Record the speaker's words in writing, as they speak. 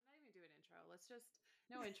let's just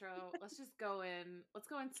no intro. Let's just go in. Let's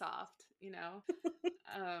go in soft,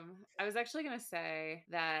 I was actually going to say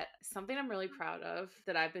that something I'm really proud of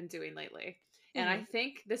that I've been doing lately, and I Mhm.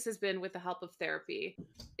 think this has been with the help of therapy,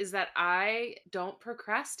 is that I don't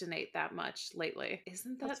procrastinate that much lately.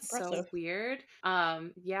 Isn't That's that so impressive. weird?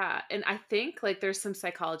 Yeah. And I think like there's some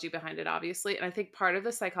psychology behind it, obviously. And I think part of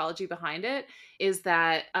the psychology behind it is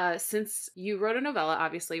that since you wrote a novella,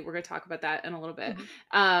 obviously, we're going to talk about that in a little bit.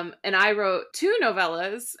 Mhm. And I wrote two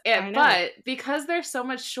novellas, I know. but because they're so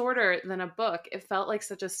much shorter than a book, it felt like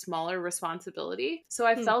such a smaller responsibility. So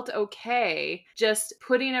I Mm. felt okay just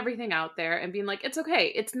putting everything out there and being like, it's okay.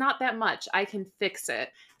 It's not that much. I can fix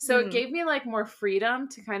it. So it Mhm. gave me like more freedom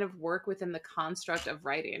to kind of work within the construct of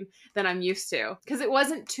writing than I'm used to because it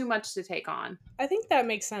wasn't too much to take on. I think that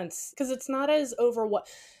makes sense because it's not as over what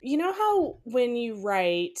you know how when you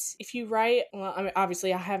write, if you write, well, I mean,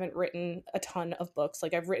 obviously I haven't written a ton of books.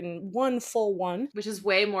 Like I've written one full one, Which is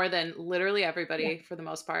way more than literally yeah, everybody for the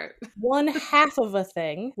most part. one half of a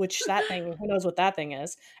thing, which that thing, who knows what that thing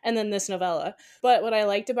is, and then this novella. But what I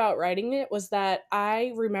liked about writing it was that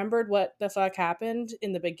I remembered what the fuck happened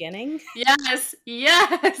in the beginning Yes,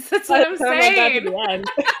 yes, that's by what I'm the time I got to saying. the end.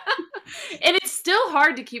 And it's still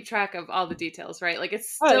hard to keep track of all the details, right? Like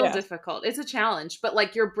it's Oh still yeah. difficult. It's a challenge, but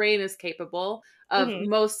like your brain is capable of Hmm.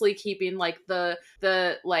 mostly keeping like the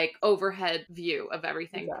like overhead view of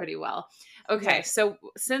everything Exactly. pretty well. Okay, Exactly. so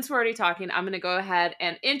since we're already talking, I'm going to go ahead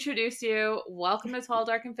and introduce you. Welcome to Tall,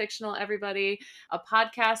 Dark, and Fictional, everybody, a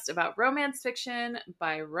podcast about romance fiction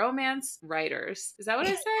by romance writers. Is that what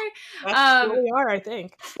I say? That's what we are, I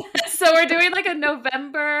think. So we're doing like a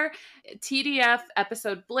November TDF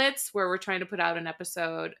episode blitz where we're trying to put out an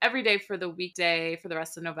episode every day for the weekday for the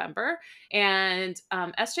rest of November. And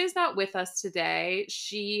SJ's not with us today.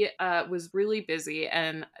 She was really busy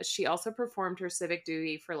and she also performed her civic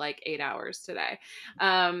duty for like 8 hours today.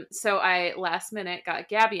 So I last minute got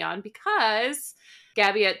Gabby on because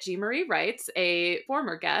Gabby at G. Marie Writes, a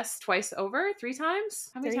former guest, twice over, 3 times.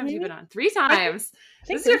 How many Three, times have you been maybe? on? Three I think times. I This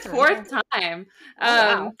think is your three times. Yeah. fourth time. Oh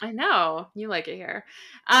wow. I know you like it here.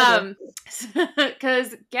 I do.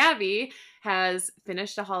 Because Gabby has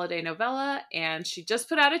finished a holiday novella and she just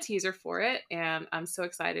put out a teaser for it, and I'm so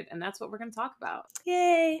excited. And that's what we're going to talk about.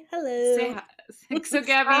 Yay. Say Hello. hi. So,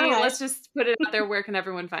 Gabby, Hi. let's just put it out there. Where can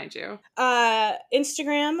everyone find you?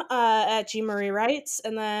 Instagram at G Marie Writes,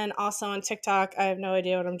 and then also on TikTok. I have no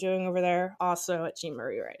idea what I'm doing over there. Also at G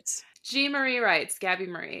Marie Writes. G. Marie Writes, Gabby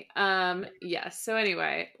Marie. Yes. So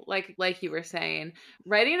anyway, like you were saying,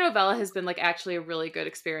 writing a novella has been like actually a really good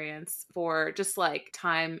experience for just like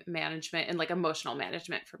time management and like emotional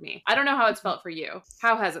management for me. I don't know how it's felt for you.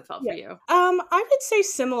 How has it felt for Yeah. you? I would say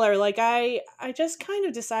similar. Like I just kind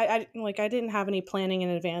of decided I didn't have any planning in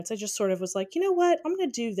advance. I just sort of was like, you know what, I'm gonna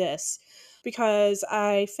do this because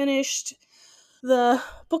I finished the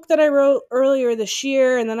book that I wrote earlier this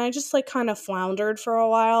year, and then I just like kind of floundered for a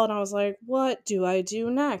while, and I was like, what do I do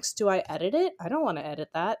next? Do I edit it? I don't want to edit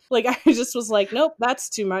that. Like I just was like, nope, that's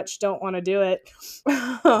too much. Don't want to do it.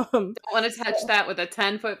 Don't want to touch that with a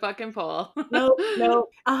 10-foot fucking pole. Nope, nope.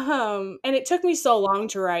 And it took me so long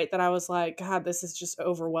to write that I was like, God, this is just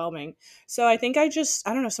overwhelming. So I think I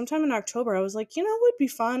don't know, sometime in October, I was like, you know what would be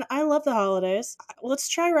fun? I love the holidays. Let's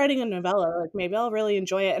try writing a novella. Like maybe I'll really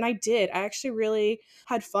enjoy it. And I did. I actually really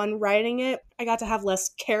had fun writing it. I got to have less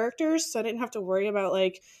characters, so I didn't have to worry about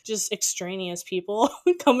like just extraneous people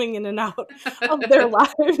coming in and out of their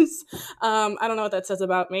lives. I don't know what that says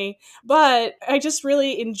about me, but I just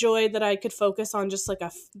really enjoyed that I could focus on just like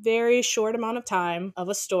a very short amount of time of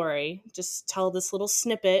a story, just tell this little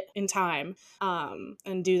snippet in time,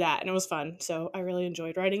 and do that. And it was fun. So I really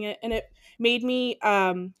enjoyed writing it. And it made me,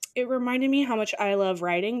 it reminded me how much I love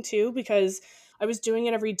writing too, because I was doing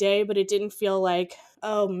it every day, but it didn't feel like,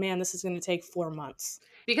 oh man, this is going to take 4 months.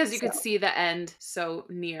 Because you So could see the end so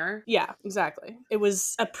near. yeah, exactly. It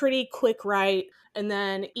was a pretty quick write. And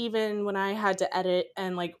then even when I had to edit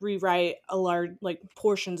and like rewrite a large like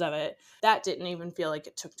portions of it, that didn't even feel like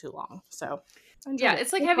it took too long. So I enjoyed Yeah, it.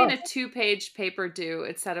 it's like It was having fun. a 2-page paper due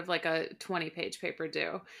instead of like a 20-page paper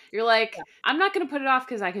due. You're like, I'm not going to put it off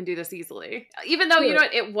because I can do this easily. Even though, you True. know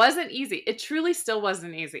what, it wasn't easy. It truly still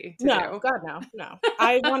wasn't easy to No, do. God, no, no.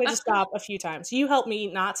 I wanted to stop a few times. You helped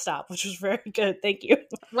me not stop, which was very good. Thank you.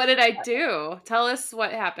 What did I do? Tell us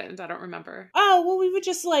what happened. I don't remember. Oh, well, we would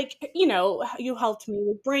just like, you helped me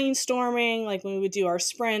with brainstorming, like when we would do our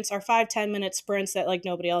sprints, our 5-10 minute sprints that like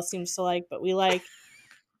nobody else seems to like, but we like.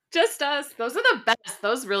 Just us. Those are the best.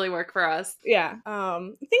 Those really work for us. Yeah,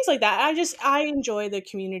 things like that. I enjoy the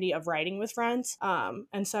community of writing with friends,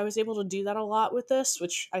 and so I was able to do that a lot with this,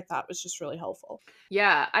 which I thought was just really helpful.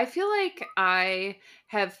 Yeah, I feel like I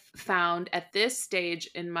have found at this stage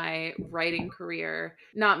in my writing career,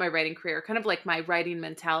 not my writing career, kind of like my writing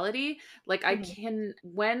mentality, like I Mhm. can,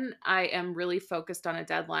 when I am really focused on a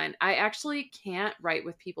deadline, I actually can't write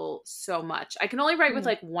with people so much. I can only write with Mhm.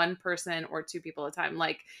 like one person or two people at a time.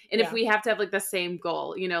 Like, and if Yeah. we have to have like the same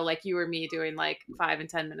goal, like you or me doing like 5 and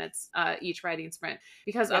 10 minutes each writing sprint,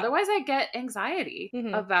 because Yeah. otherwise I get anxiety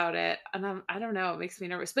Mhm. about it. And I don't know, it makes me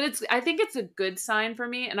nervous. But I think it's a good sign for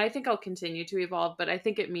me. And I think I'll continue to evolve, but I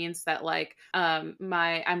think it means that like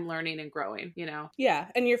I'm learning and growing. Yeah,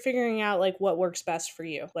 and you're figuring out like what works best for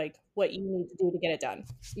you, like what you need to do to get it done.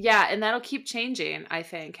 Yeah, and that'll keep changing, I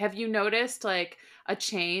think. Have you noticed like a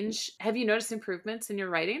change? Have you noticed improvements in your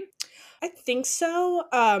writing? I think so.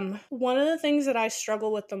 One of the things that I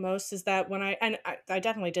struggle with the most is that I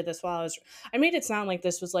definitely did this I made it sound like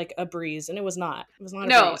this was like a breeze, and it was not. It was not a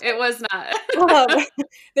No, breeze. it was not. Um,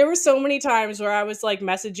 there were so many times where I was like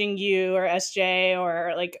messaging you or SJ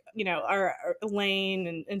or like, or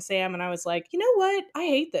Elaine and Sam, and I was like, you know what? I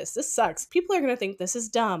hate this. This sucks. People are going to think this is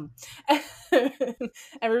dumb.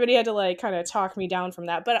 Everybody had to like kind of talk me down from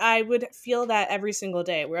that. But I would feel that every single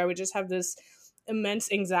day where I would just have this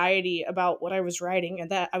immense anxiety about what I was writing and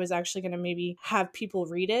that I was actually going to maybe have people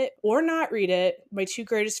read it or not read it. My two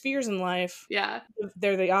greatest fears in life, Yeah.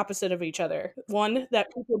 they're the opposite of each other. One,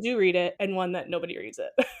 that people do read it, and one, that nobody reads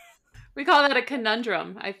it. We call that a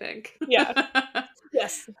conundrum, I think. Yeah.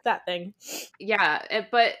 Yes, that thing. Yeah,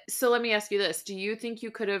 but so let me ask you this. Do you think you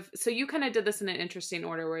could have, so you kind of did this in an interesting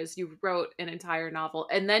order, whereas you wrote an entire novel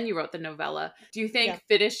and then you wrote the novella. Do you Yeah, think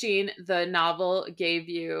finishing the novel gave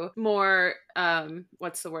you more,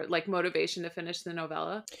 what's the word, like motivation to finish the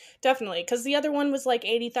novella? definitely. Because the other one was like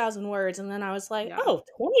 80,000 words, and then I was like, Yeah. oh,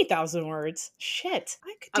 20,000 words. Shit,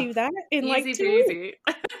 I could Oh, do that in like easy 2 weeks.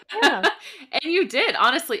 peasy. Yeah. And you did,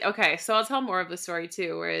 honestly. Okay, so I'll tell more of the story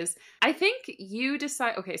too. Whereas I think you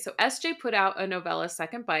decide. Okay, so SJ put out a novella,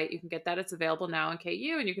 Second Bite. You can get that; it's available now in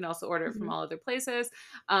KU, and you can also order it from Mhm. all other places.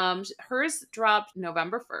 Hers dropped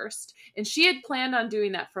November 1st, and she had planned on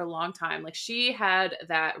doing that for a long time. Like she had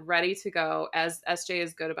that ready to go. As SJ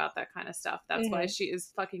is good about that kind of stuff. That's why Mhm. she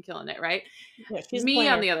is fucking killing it, right? Yeah, she's a Me, on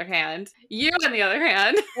planner. the other hand, you, on the other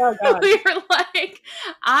hand, Oh, God. we were like,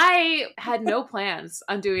 I had no plans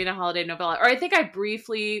on doing a holiday novella, or I think I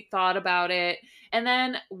briefly thought about it. And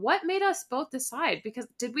then what made us both decide? Because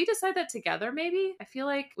did we decide that together, maybe? I feel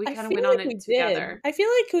like we I kind of feel went on like it we did. together. I feel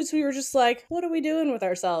like because we were just like, what are we doing with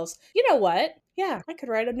ourselves? You know what? Yeah, I could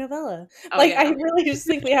write a novella. Oh, Like, I yeah. really just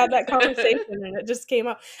think we had that conversation and it just came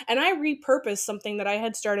up. And I repurposed something that I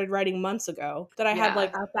had started writing months ago that I had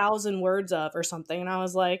like Yeah. 1,000 words of or something. And I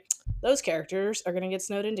was like, those characters are going to get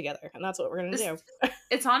snowed in together. And that's what we're going to It's, do.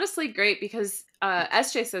 it's honestly great because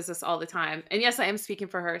SJ says this all the time. And yes, I am speaking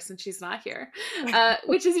for her since she's not here,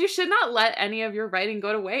 which is you should not let any of your writing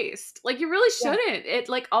go to waste. Like, you really Yeah. shouldn't.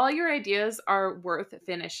 Like, all your ideas are worth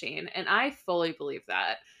finishing. And I fully believe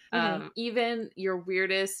that. Hmm. Even your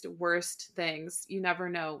weirdest, worst things, you never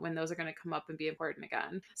know when those are going to come up and be important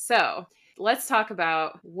again. So let's talk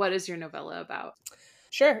about, what is your novella about?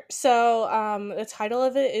 Sure. So, the title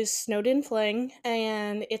of it is Snowden Fling,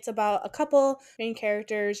 and it's about a couple. Main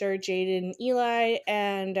characters are Jade and Eli,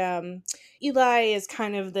 and Eli is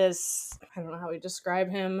kind of this, I don't know how we describe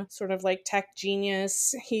him, sort of like tech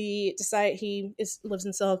genius. He lives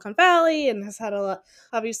in Silicon Valley and has had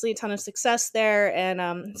obviously a ton of success there,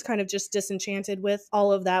 and he's kind of just disenchanted with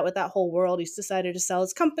all of that, with that whole world. He's decided to sell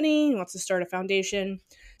his company. He wants to start a foundation.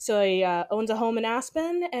 So he owns a home in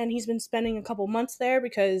Aspen, and he's been spending a couple months there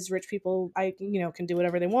because rich people, can do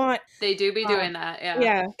whatever they want. They do be Uh, doing that, yeah.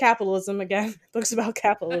 yeah, capitalism again. Books about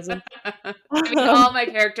capitalism. I mean, Um, all my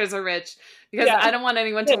characters are rich because yeah, I don't want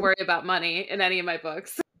anyone to same. worry about money in any of my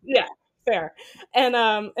books. Yeah, fair. And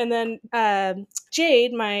then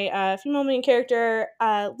Jade, my female main character,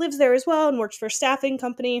 lives there as well and works for a staffing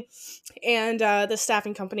company. And the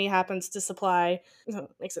staffing company happens to supply.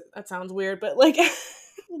 Makes it that sounds weird, but like.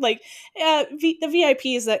 Like the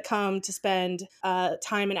VIPs that come to spend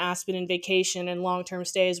time in Aspen and vacation and long-term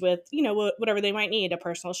stays with, whatever they might need, a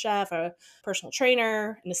personal chef, a personal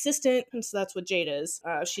trainer, an assistant. And so that's what Jade is.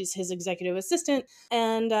 She's his executive assistant,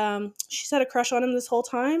 and she's had a crush on him this whole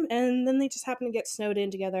time, and then they just happen to get snowed in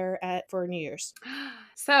together for New Year's.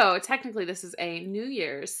 So technically, this is a New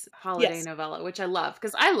Year's holiday Yes. novella, which I love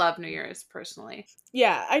because I love New Year's personally.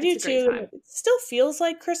 Yeah, I It's do a great too. And time. it still feels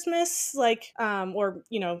like Christmas, like or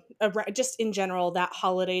just in general that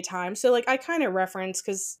holiday time. So like I kind of reference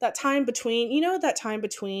because that time between, that time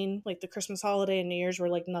between like the Christmas holiday and New Year's where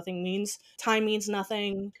like nothing means time means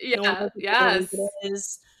nothing. No one Yeah. knows what day of the week Yes. it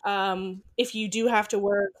is. If you do have to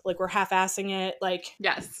work, like we're half-assing it. Like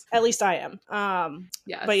Yes. at least I am. But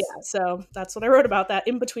Yes. yeah, so that's what I wrote about that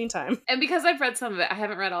in between time. And because I've read some of it, I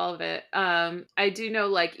haven't read all of it. I do know,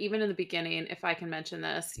 like, even in the beginning, if I can mention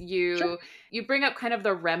this, Sure. you bring up kind of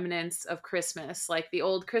the remnants of Christmas, like the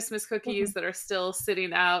old Christmas Mhm. cookies that are still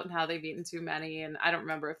sitting out and how they've eaten too many. And I don't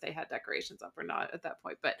remember if they had decorations up or not at that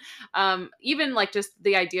point. But even like just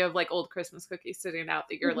the idea of like old Christmas cookies sitting out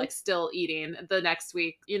that you're Mhm. like still eating the next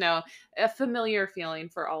week, a familiar feeling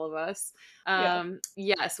for all of us. Yeah.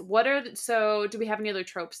 Yes. What are so? Do we have any other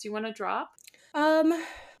tropes do you want to drop? Um,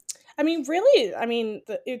 really,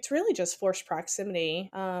 it's really just forced proximity.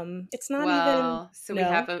 It's not even Well, so we no.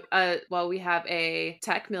 have we have a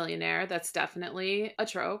tech millionaire. That's definitely a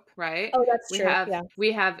trope, right? Oh, that's true. Yeah.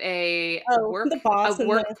 We have Oh, the a boss and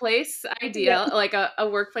the workplace yeah. idea, like a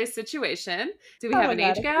workplace situation. Do we Oh have my an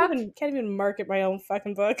god, age gap? can't even market my own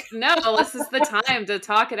fucking book. No, this is the time to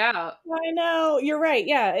talk it out. I know. You're right.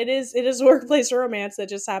 Yeah, it is workplace romance that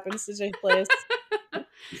just happens to take place.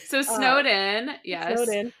 So Uh, snowed in, Snowed yes.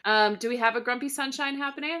 in. Do we have a grumpy sunshine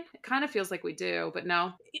happening? It kind of feels like we do, but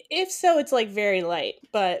no. If so, it's like very light,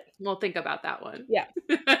 but We'll think about that one. yeah.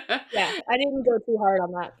 Yeah, I didn't go too hard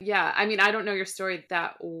on that. Yeah, I mean, I don't know your story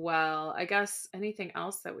that well. I guess anything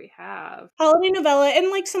else that we have. Holiday novella and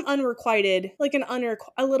like some unrequited, like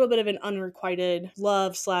a little bit of an unrequited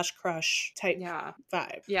love slash crush type Yeah.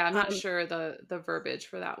 vibe. Yeah, I'm not sure the verbiage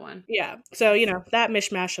for that one. Yeah. So, that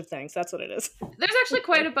mishmash of things, that's what it is. There's actually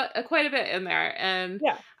quite a bit in there, and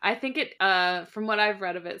Yeah. I think it from what I've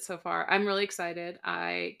read of it so far, I'm really excited.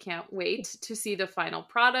 I can't wait to see the final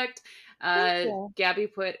product. Thank you. Gabby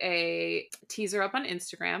put a teaser up on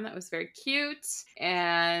Instagram that was very cute.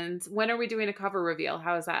 And when are we doing a cover reveal?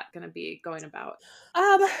 How is that going to be going about?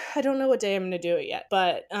 I don't know what day I'm gonna do it yet,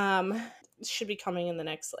 but it should be coming in the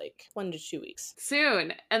next like 1 to 2 weeks.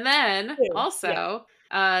 Soon. And then Soon. Yeah, also,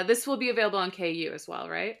 this will be available on KU as well,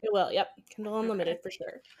 right? it will. Yep. Kindle Okay. Unlimited for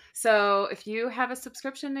sure. So if you have a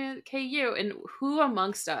subscription to KU, and who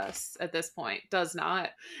amongst us at this point does not,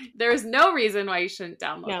 there's no reason why you shouldn't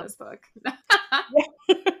download Yeah. this book. Yeah.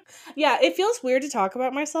 Yeah, it feels weird to talk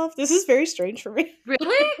about myself. This is very strange for me.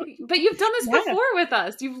 Really? But you've done this Yeah. before with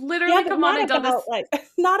us. You've Yeah, literally but come on not and done this. about like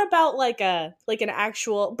not about like an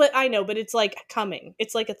actual, but I know, but it's like coming.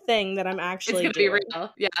 It's like a thing that I'm It's actually going to be doing.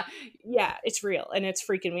 real. Yeah. Yeah, it's real and it's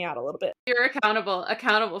freaking me out a little bit. You're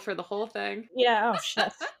accountable for the whole thing. Yeah, oh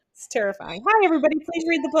shit. It's terrifying. Hi everybody, please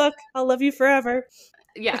read the book. I'll love you forever.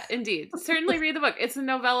 Yeah, indeed. Certainly read the book. It's a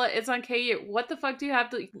novella. It's on KU. What the fuck do you have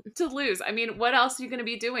to lose? I mean, what else are you going to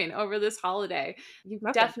be doing over this holiday? You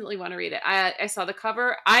Nothing. definitely want to read it. I saw the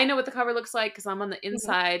cover. I know what the cover looks like because I'm on the Mhm.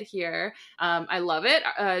 inside here. I love it.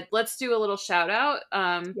 Let's do a little shout out.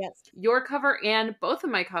 Yes. Your cover and both of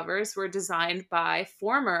my covers were designed by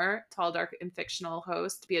former Tall, Dark, and Fictional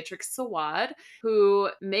host Beatrix Sawad, who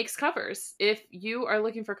makes covers if you are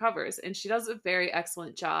looking for covers. And she does a very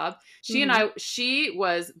excellent job. Mhm. She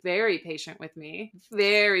was very patient with me,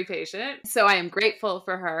 very patient. So I am grateful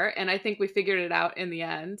for her. And I think we figured it out in the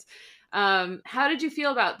end. How did you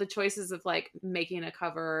feel about the choices of like making a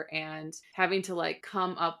cover and having to like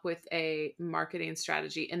come up with a marketing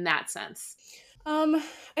strategy in that sense?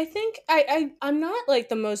 I think I'm not like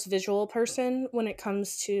the most visual person when it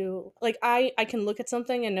comes to like I can look at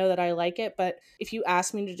something and know that I like it, but if you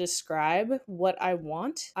ask me to describe what I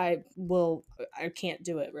want, I can't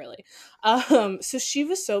do it really. So she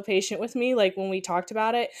was so patient with me like when we talked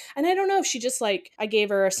about it, and I don't know if she just like I gave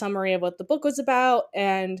her a summary of what the book was about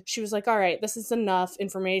and she was like, "All right, this is enough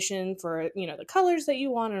information for, the colors that you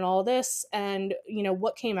want and all this." And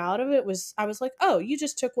what came out of it was I was like, "Oh, you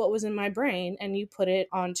just took what was in my brain and you put it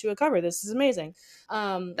onto a cover. This is amazing."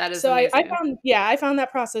 That is So I amazing. found, yeah, I found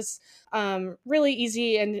that process really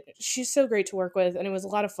easy, and she's so great to work with, and it was a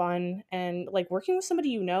lot of fun. And like working with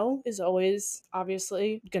somebody is always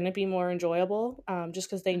obviously going to be more enjoyable, just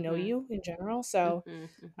because they know Hmm. you in general. So Hmm.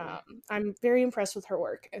 Hmm. I'm very impressed with her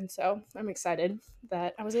work, and so I'm excited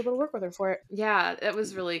that I was able to work with her for it. Yeah, it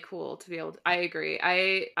was really cool to be able to, I agree.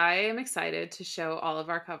 I am excited to show all of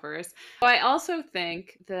our covers. I also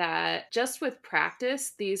think that just with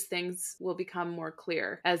practice, these things will become more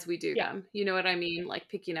clear as we do Yeah. them. You know what I mean? Like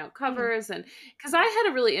picking out Mhm. covers, and because I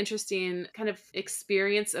had a really interesting kind of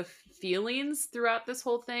experience of feelings throughout this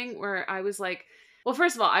whole thing where I was like, Well,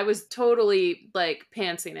 first of all, I was totally like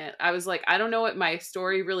pantsing it. I was like, I don't know what my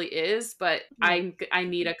story really is, but Yeah. I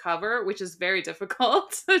need a cover, which is very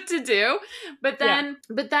difficult to do. Yeah.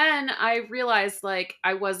 But then I realized like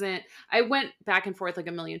I went back and forth like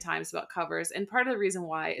a million times about covers, and part of the reason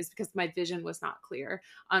why is because my vision was not clear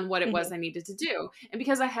on what it was Mhm. I needed to do. And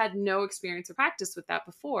because I had no experience or practice with that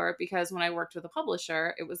before, because when I worked with a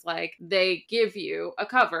publisher, it was like they give you a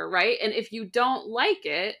cover, right? And if you don't like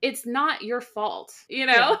it, it's not your fault, you Yeah.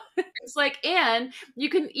 know? It's like, and you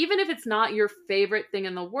can, even if it's not your favorite thing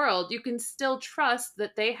in the world, you can still trust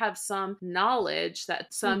that they have some knowledge,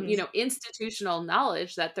 that some, Mhm. institutional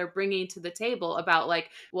knowledge that they're bringing to the table about like,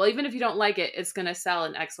 well, even if you don't like it, it's going to sell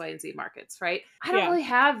in X, Y, and Z markets, right? I don't Yeah. really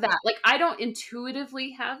have that. Like, I don't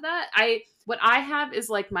intuitively have that. What I have is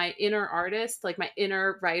like my inner artist, like my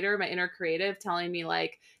inner writer, my inner creative telling me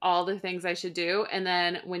like all the things I should do. And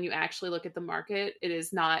then when you actually look at the market, it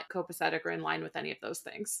is not copacetic or in line with any of those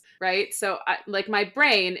things. Right. So like my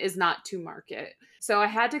brain is not to market. So I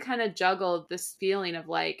had to kind of juggle this feeling of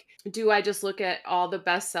like, do I just look at all the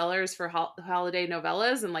best sellers for holiday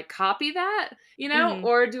novellas and like copy that, Mhm.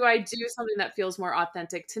 or do I do something that feels more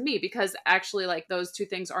authentic to me? Because actually, like those two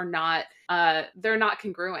things are not they're not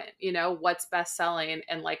congruent, what's best selling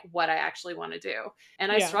and like what I actually want to do. And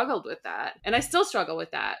I Yeah. struggled with that. And I still struggle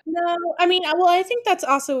with that. No, I mean, well, I think that's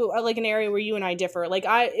also like an area where you and I differ. Like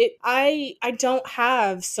I don't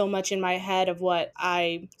have so much in my head of what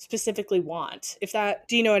I specifically want. If that,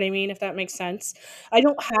 do you know what I mean? If that makes sense. I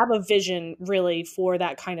don't have a vision really for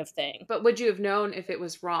that kind of thing. But would you have known if it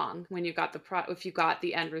was wrong when you got if you got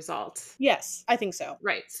the end result? Yes, I think so.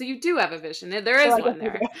 Right. So you do have a vision. There So is I guess one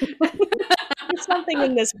there. there's something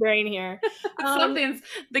in this brain here. Um, Something's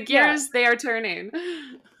the yeah. gears they are turning.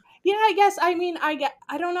 Yeah, I guess. I mean, I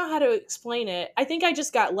don't know how to explain it. I think I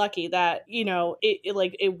just got lucky that, it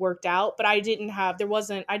like it worked out, but I didn't have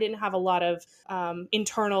a lot of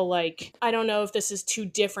internal, like, I don't know if this is too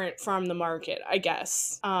different from the market, I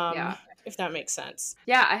guess. Yeah. If that makes sense.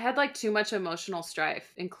 Yeah, I had like too much emotional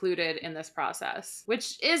strife included in this process,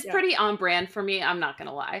 which is Yeah. pretty on brand for me. I'm not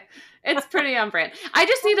gonna lie. It's pretty on brand. I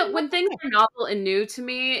just need to, when things are novel and new to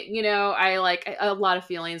me, I like a lot of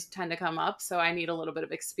feelings tend to come up. So I need a little bit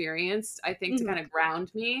of experience, I think, to Mhm. kind of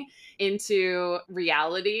ground me into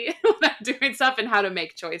reality when I'm doing stuff and how to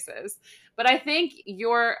make choices. But I think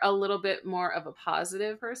you're a little bit more of a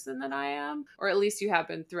positive person than I am, or at least you have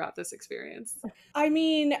been throughout this experience. I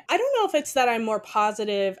mean, I don't know if it's that I'm more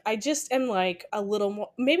positive. I just am like a little more,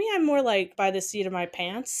 maybe I'm more like by the seat of my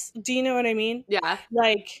pants. Do you know what I mean? Yeah.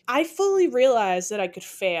 Like, I fully realized that I could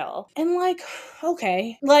fail. And like,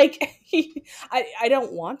 okay. Like, I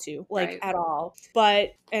don't want to, like, Right. at all.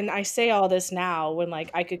 But, and I say all this now when like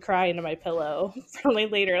I could cry into my pillow probably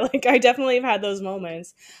later. Like, I definitely have had those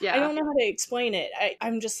moments. I Yeah. don't know how to explain it.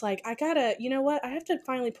 I'm just like, I gotta, you know what? I have to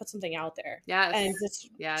finally put something out there and Yes. just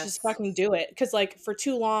Yes. fucking do it. Because like for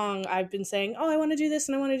too long I've been saying, oh, I want to do this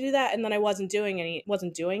and I want to do that, and then I wasn't doing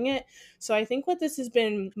it. So I think what this has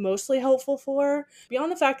been mostly helpful for,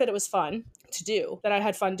 beyond the fact that it was fun to do, that I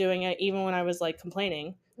had fun doing it even when I was like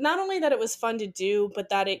complaining, not only that it was fun to do, but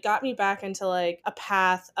that it got me back into like a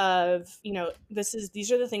path of,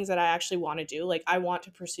 these are the things that I actually want to do. Like, I want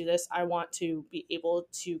to pursue this. I want to be able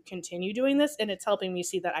to continue doing this. And it's helping me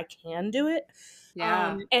see that I can do it.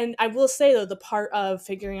 Yeah. And I will say though, the part of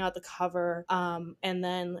figuring out the cover, and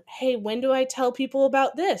then, hey, when do I tell people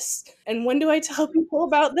about this? And when do I tell people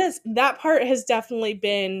about this? That part has definitely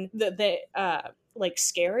been like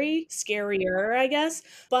scarier, I guess.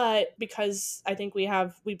 But because I think we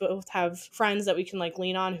both have friends that we can like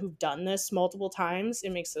lean on who've done this multiple times, it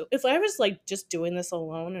makes it, if I was like just doing this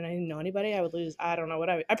alone and I didn't know anybody, I would lose, I don't know what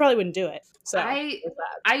I probably wouldn't do it. So there's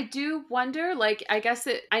that. I do wonder, like, I guess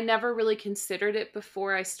I never really considered it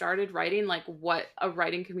before I started writing, like what a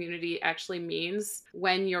writing community actually means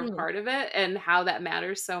when you're Hmm. part of it and how that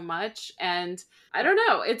matters so much. And I don't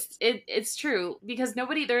know, it's true, because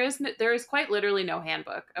there is quite literally no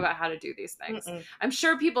handbook about how to do these things. Mm-mm. I'm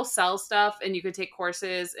sure people sell stuff and you could take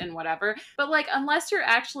courses and whatever, but like unless you're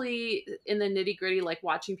actually in the nitty-gritty, like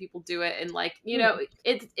watching people do it, and like,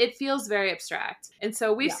 it feels very abstract. And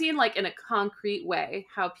so we've Yeah. seen like in a concrete way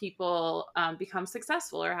how people become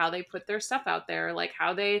successful, or how they put their stuff out there, or like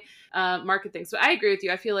how they market things. So I agree with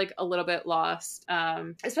you. I feel like a little bit lost,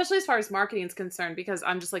 especially as far as marketing is concerned, because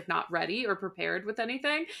I'm just like not ready or prepared with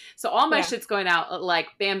anything. So all my Yeah. shit's going out like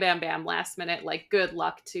bam, bam, bam, last minute, like good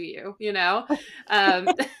luck to you, Um,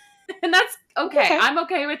 and that's okay. Okay. I'm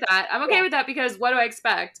okay with that. I'm okay Yeah. with that, because what do I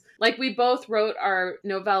expect? Like, we both wrote our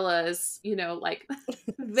novellas, like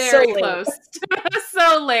So very late. close.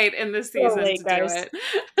 So late in the So season late, to do guys. it.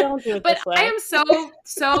 Don't do it But this I way. am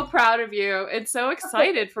so proud of you and so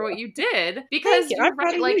excited for what you did Thank because you. you're I'm proud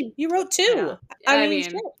right. of Like, you. You wrote yeah, 2. I I mean,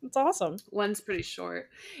 shit, mean, it's awesome. one's pretty short.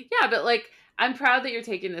 Yeah, but like I'm proud that you're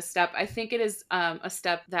taking this step. I think it is a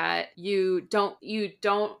step that you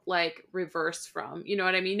don't like reverse from. You know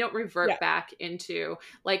what I mean? You don't Yeah. revert back into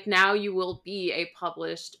like now you will be a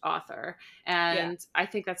published author. Yeah. And I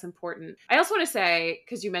think that's important. I also want to say,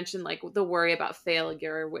 because you mentioned like the worry about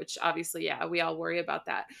failure, which obviously, yeah, we all worry about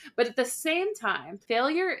that. But at the same time,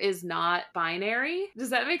 failure is not binary.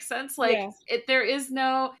 Does that make sense? Like Yeah. there is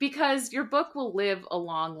no, because your book will live a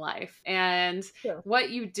long life, and Sure.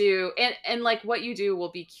 what you do and like what you do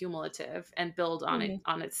will be cumulative and build on it Mhm.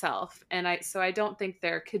 on itself. And I don't think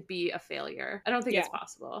there could be a failure. I don't think Yeah. it's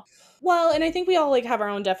possible. Well, and I think we all like have our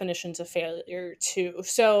own definitions of failure too.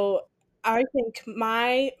 So I think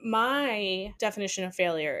my definition of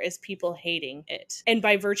failure is people hating it. And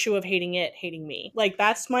by virtue of hating it, hating me. Like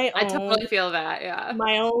that's I totally feel that. Yeah.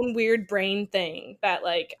 my own weird brain thing that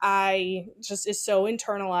like I just is so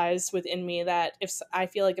internalized within me that I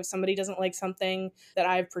feel like if somebody doesn't like something that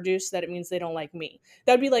I've produced, that it means they don't like me.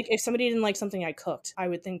 That would be like if somebody didn't like something I cooked, I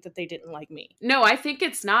would think that they didn't like me. No, I think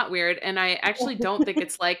it's not weird. And I actually don't think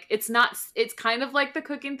it's like, it's not, it's kind of like the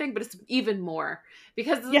cooking thing, but it's even more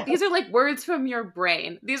because Yeah. these are like words from your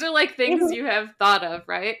brain. These are like things you have thought of,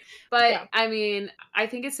 right? But Yeah. I mean, I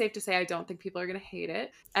think it's safe to say I don't think people are going to hate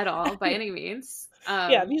it at all by any means.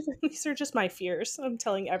 Yeah, these are just my fears. I'm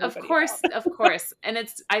telling Of everybody course, about. of course. And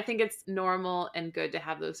I think it's normal and good to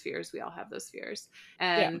have those fears. We all have those fears.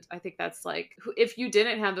 Yeah. And I think that's like, if you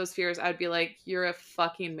didn't have those fears, I'd be like, you're a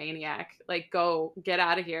fucking maniac. Like, go get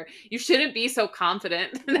out of here. You shouldn't be so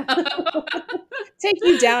confident. Take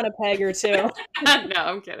you down a peg or two. No,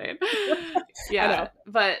 I'm kidding. I Yeah, know.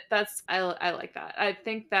 but I like that. I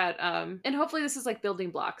think that and hopefully this is like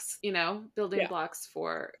building blocks, building Yeah. blocks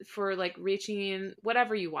for like reaching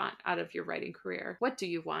whatever you want out of your writing career. What do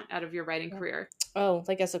you want out of your writing career? Oh,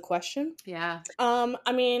 like as a question? Yeah.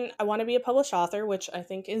 I mean, I want to be a published author, which I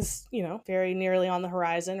think is, very nearly on the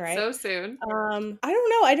horizon, right? So soon. I don't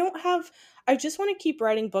know. I just want to keep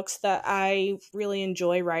writing books that I really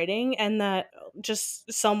enjoy writing and that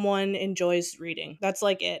just someone enjoys reading. That's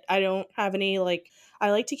like it. I don't have any I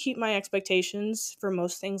like to keep my expectations for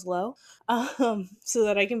most things low, so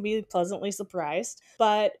that I can be pleasantly surprised.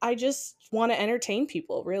 But I just want to entertain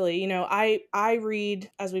people, really. I read,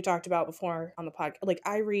 as we talked about before on the podcast, like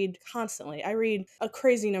I read constantly. I read a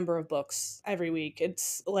crazy number of books every week.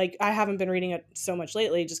 It's like I haven't been reading it so much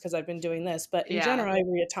lately just because I've been doing this, but in general, I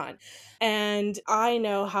read a ton. And I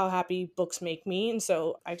know how happy books make me, and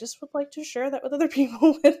so I just would like to share that with other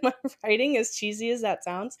people with my writing, as cheesy as that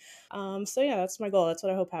sounds. So yeah, that's my goal. That's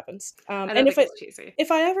what I hope happens. I don't And think it's cheesy.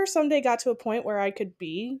 if I ever someday got to a point where I could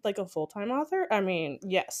be like a full-time author, I mean,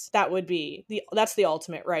 yes, that would be that's the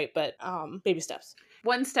ultimate, right? But baby steps.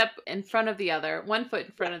 One step in front of the other, one foot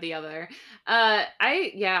in front of the other.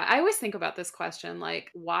 I always think about this question, like,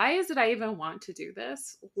 why is it I even want to do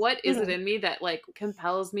this? What is it in me that like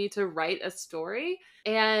compels me to write a story?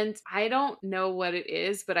 And I don't know what it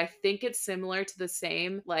is, but I think it's similar to the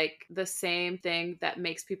same thing that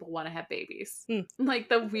makes people want to have babies. Like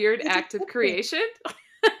the weird act of creation.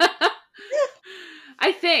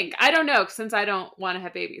 I don't know, since I don't want to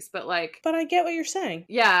have babies, but I get what you're saying.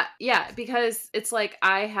 Yeah, because it's like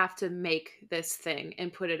I have to make this thing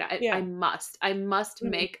and put it out. Yeah. I must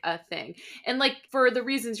make a thing. And like for the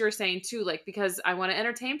reasons you're saying too, like because I want to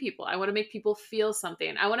entertain people. I want to make people feel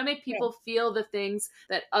something. I want to make people feel the things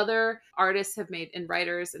that other artists have made and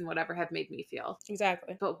writers and whatever have made me feel.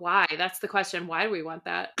 Exactly. But why? That's the question. Why do we want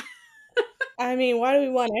that? I mean, why do we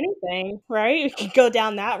want anything, right? We can go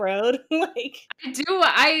down that road.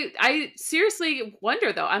 I seriously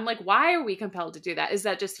wonder though. I'm like, why are we compelled to do that? Is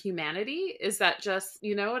that just humanity? Is that just,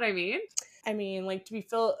 you know what I mean? I mean, like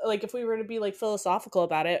if we were to be like philosophical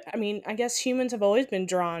about it, I mean, I guess humans have always been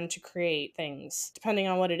drawn to create things, depending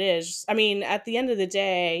on what it is. I mean, at the end of the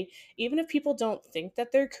day, even if people don't think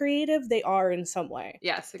that they're creative, they are in some way.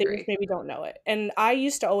 Yes, agree. They just maybe don't know it. And I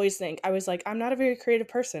used to always think, I was like, I'm not a very creative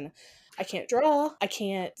person. I can't draw, I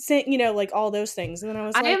can't sing, like all those things. And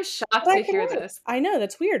then I am shocked to hear this. I know,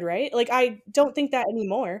 that's weird, right? Like, I don't think that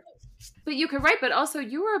anymore. But you could write, but also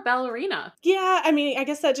you were a ballerina. Yeah, I mean, I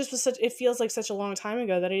guess that just was it feels like such a long time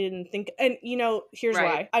ago that I didn't think, and here's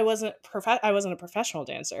why. I wasn't a professional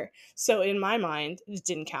dancer. So in my mind, it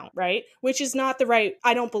didn't count, right? Which is not the right,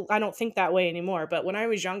 I don't think that way anymore, but when I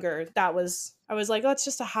was younger, that was I was like, oh, it's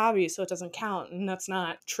just a hobby, so it doesn't count. And that's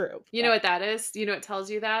not true. You know what that is? You know what tells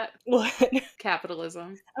you that? What?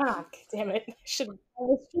 Capitalism. Ah, damn it. I should have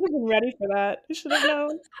been ready for that. I should have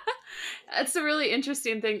known. It's a really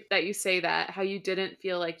interesting thing that you say that, how you didn't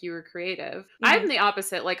feel like you were creative. Mhm. I'm the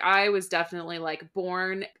opposite. Like, I was definitely like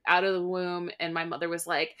born out of the womb, and my mother was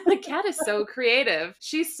like, the cat is so creative.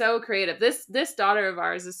 She's so creative. This daughter of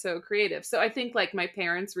ours is so creative. So I think like my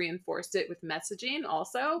parents reinforced it with messaging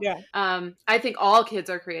also. Yeah. I think all kids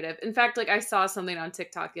are creative. In fact, like I saw something on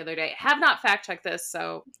TikTok the other day. Have not fact checked this,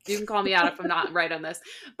 so you can call me out if I'm not right on this.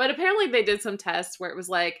 But apparently they did some tests where it was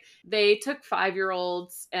like they took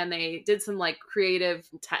 5-year-olds and they did some like creative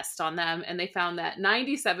tests on them, and they found that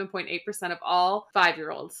 97.8% of all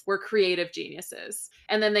 5-year-olds were creative geniuses.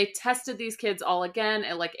 And then they tested these kids all again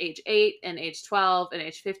at like age 8 and age 12 and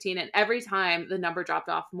age 15, and every time the number dropped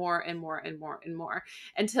off more and more and more and more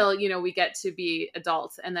until, you know, we get to be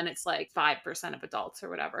adults, and then it's like 5% of adults or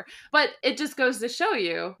whatever. But it just goes to show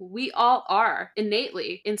you we all are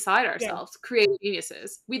innately inside ourselves creative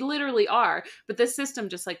geniuses. We literally are, but this system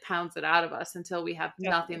just like pounds it out of us until we have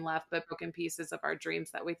nothing left but broken pieces of our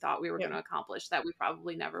dreams that we thought we were going to accomplish that we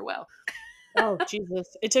probably never will. Oh,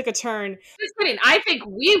 Jesus. It took a turn. Just kidding. I think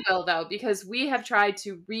we will, though, because we have tried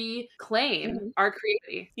to reclaim our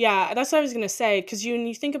creativity. Yeah, that's what I was going to say. Because when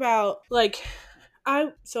you think about, like,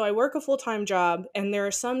 I work a full-time job, and there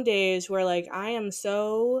are some days where like I am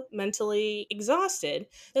so mentally exhausted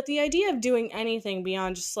that the idea of doing anything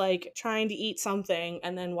beyond just like trying to eat something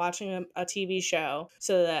and then watching a TV show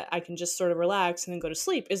so that I can just sort of relax and then go to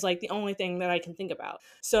sleep is like the only thing that I can think about.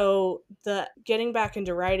 So the getting back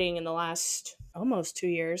into writing in the last almost 2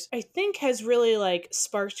 years, I think has really like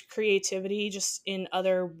sparked creativity just in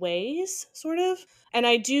other ways, sort of. And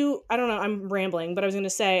I don't know, I'm rambling, but I was going to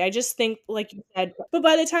say, I just think, like you said, but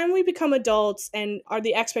by the time we become adults and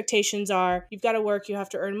the expectations are, you've got to work, you have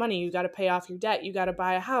to earn money, you got to pay off your debt, you got to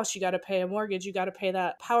buy a house, you got to pay a mortgage, you got to pay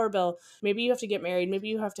that power bill. Maybe you have to get married. Maybe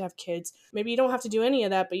you have to have kids. Maybe you don't have to do any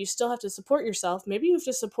of that, but you still have to support yourself. Maybe you have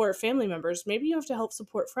to support family members. Maybe you have to help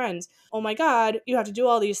support friends. Oh my God, you have to do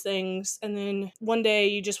all these things. And then one day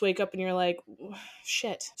you just wake up and you're like,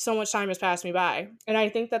 shit, so much time has passed me by. And I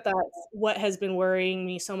think that that's what has been worrying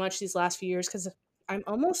me so much these last few years, because I'm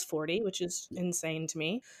almost 40, which is insane to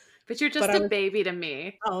me. But you're just a baby to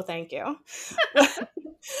me. Oh, thank you.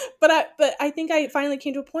 But I think I finally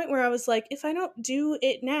came to a point where I was like, if I don't do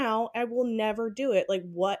it now, I will never do it. Like,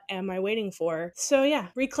 what am I waiting for? So yeah,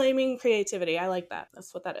 reclaiming creativity. I like that.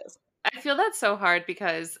 That's what that is. I feel that's so hard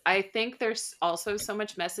because I think there's also so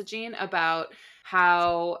much messaging about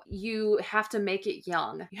how you have to make it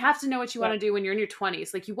young. You have to know what you want to do when you're in your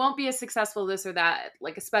 20s. Like, you won't be as successful this or that,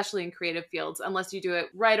 like especially in creative fields, unless you do it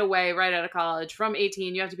right away, right out of college. From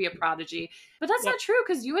 18, you have to be a prodigy. But that's not true,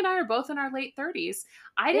 because you and I are both in our late 30s.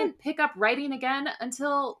 I didn't pick up writing again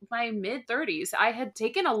until my mid 30s. I had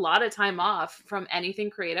taken a lot of time off from anything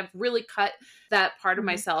creative, really cut that part of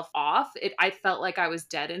myself off. I felt like I was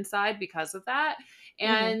dead inside because of that.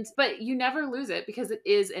 And but you never lose it because it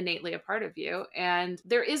is innately a part of you, and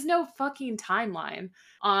there is no fucking timeline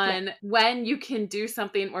on when you can do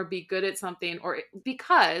something or be good at something, or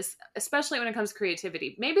because especially when it comes to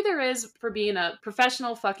creativity, maybe there is for being a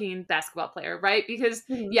professional fucking basketball player, right? Because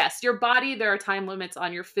yes, your body, there are time limits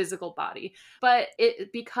on your physical body, but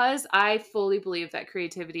because I fully believe that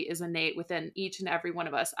creativity is innate within each and every one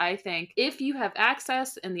of us. I think if you have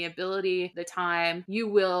access and the ability, the time, you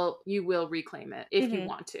will reclaim it. If you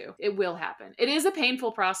want to, it will happen. It is a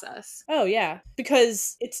painful process. Oh yeah,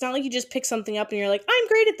 because it's not like you just pick something up and you're like, I'm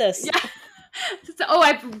great at this. Yeah. So,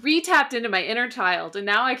 I've re-tapped into my inner child, and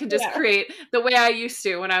now I can just create the way I used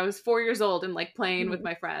to when I was 4 years old and like playing with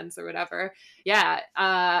my friends or whatever. Yeah.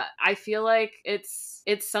 I feel like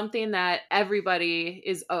it's something that everybody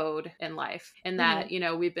is owed in life, and that, you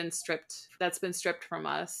know, that's been stripped from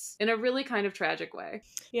us in a really kind of tragic way.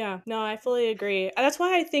 Yeah, no, I fully agree. That's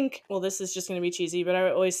why I think, well, this is just going to be cheesy, but I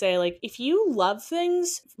would always say, like, if you love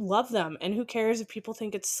things, love them. And who cares if people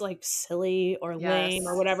think it's like silly or lame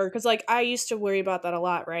or whatever? Because like I used to worry about that a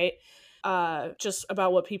lot, right? Just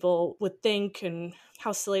about what people would think and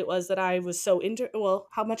how silly it was that I was so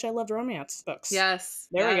how much I loved romance books. Yes.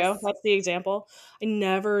 There we go. That's the example. I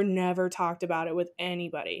never talked about it with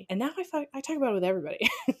anybody. And now I talk about it with everybody,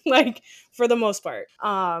 like, for the most part.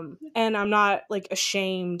 And I'm not like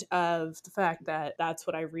ashamed of the fact that that's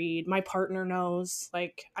what I read. My partner knows,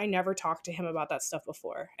 like, I never talked to him about that stuff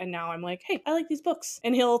before. And now I'm like, hey, I like these books.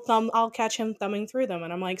 And I'll catch him thumbing through them.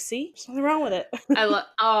 And I'm like, see, there's nothing wrong with it.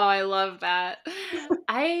 I love that.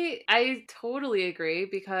 I totally agree. scary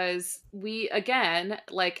because we, again,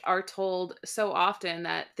 like are told so often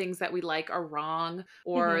that things that we like are wrong,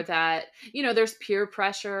 or Mhm. that, you know, there's peer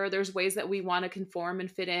pressure, there's ways that we want to conform and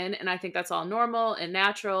fit in. And I think that's all normal and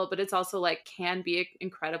natural, but it's also like can be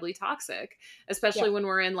incredibly toxic, Yeah. especially when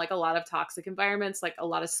we're in like a lot of toxic environments. Like a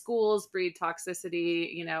lot of schools breed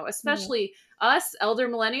toxicity, you know, Mhm. especially us elder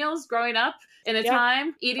millennials growing up in a Yeah.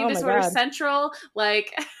 time eating Oh my disorder god. central,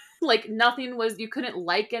 like like nothing was, you couldn't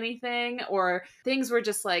like anything, or things were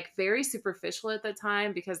just like very superficial at the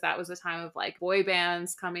time, because that was a time of like boy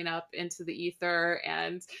bands coming up into the ether.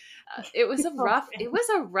 And Oh, it was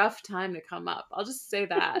a rough time to come up, I'll just say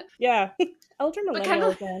that. yeah. Elder But kind of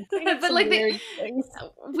millennials, man. They had but some like the weird things.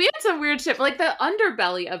 we had some weird shit. Like the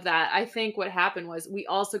underbelly of that, I think what happened was we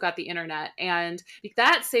also got the internet, and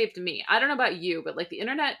that saved me. I don't know about you, but like the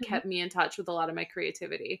internet Mhm. kept me in touch with a lot of my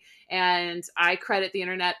creativity. And I credit the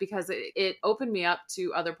internet because it opened me up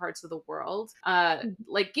to other parts of the world. Mhm.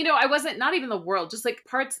 Like, you know, I wasn't, not even the world, just like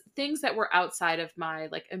things that were outside of my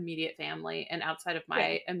like immediate family and outside of Yeah.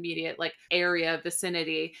 my immediate like area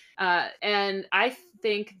vicinity. And I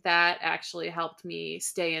think that actually helped me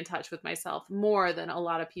stay in touch with myself more than a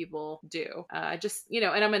lot of people do. Just, you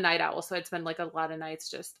know, and I'm a night owl, so I'd spend like a lot of nights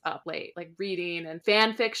just up late, like reading and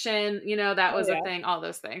fan fiction, you know, that Oh was a yeah. thing, all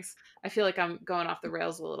those things. I feel like I'm going off the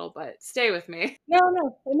rails a little, but stay with me. No,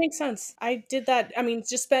 no, it makes sense. I did that. I mean,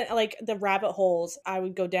 just spent like the rabbit holes I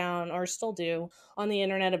would go down or still do on the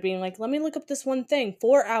internet of being like, let me look up this one thing.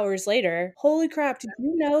 4 hours later, holy crap, did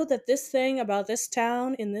you know that this thing about this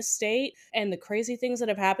town in this state and the crazy things that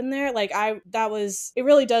have happened there? Like, it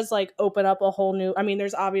really does like open up a whole new, I mean,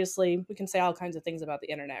 there's obviously, we can say all kinds of things about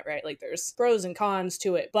the internet, right? Like, there's pros and cons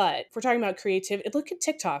to it. But if we're talking about creativity, look at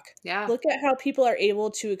TikTok. Yeah. Look at how people are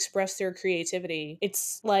able to express their creativity.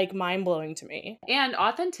 It's like mind blowing to me. And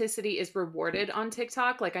authenticity is rewarded on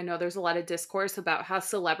TikTok. Like, I know there's a lot of discourse about how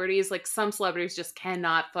celebrities, like some celebrities just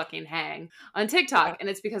cannot fucking hang on TikTok. Yeah. And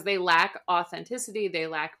it's because they lack authenticity, they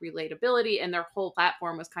lack relatability, and their whole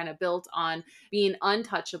platform was kind of built on being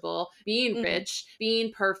untouchable, being Mhm. rich,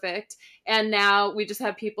 being perfect. And now we just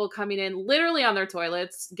have people coming in literally on their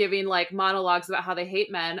toilets, giving like monologues about how they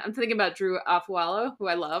hate men. I'm thinking about Drew Afualo, who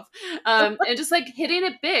I love, and just like hitting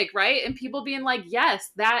it big, right? And people being like, yes,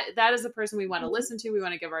 that is a person we want to Mhm. listen to, we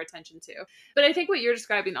want to give our attention to. But I think what you're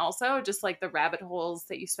describing also, just like the rabbit holes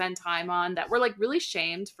that you spend time on that we're like really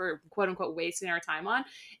shamed for quote unquote wasting our time on,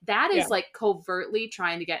 that Yeah. is like covertly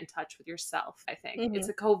trying to get in touch with yourself. I think it's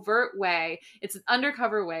Mhm. a covert way, it's an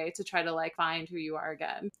undercover way to try to like find who you are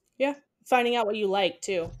again. Yeah. Finding out what you like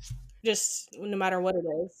too. Just no matter what it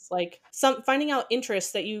is. Like some finding out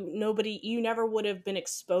interests that you never would have been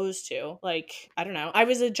exposed to. Like, I don't know. I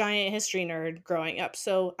was a giant history nerd growing up,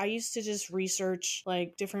 so I used to just research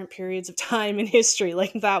like different periods of time in history.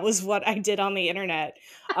 Like that was what I did on the internet.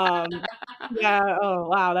 Um yeah, oh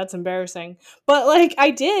wow, that's embarrassing. But like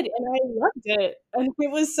I did and I loved it. And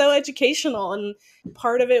it was so educational, and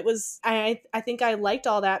part of it was I think I liked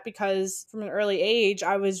all that because from an early age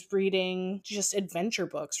I was reading just adventure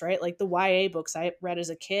books, right? Like the YA books I read as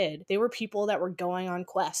a kid. They were people that were going on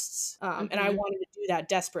quests. And I Mhm. wanted to do that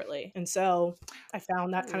desperately. And so I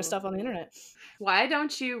found that kind of Ooh. stuff on the internet. Why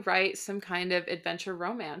don't you write some kind of adventure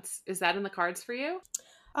romance? Is that in the cards for you?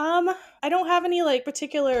 Um, I don't have any like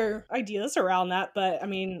particular ideas around that, but I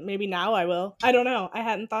mean, maybe now I will. I don't know. I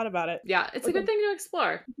hadn't thought about it. Yeah, it's a Like good thing to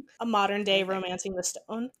explore, a modern I day think. romancing the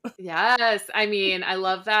stone. Yes, I mean, I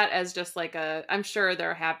love that as just like I'm sure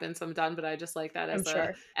there have been some done, but I just like that I'm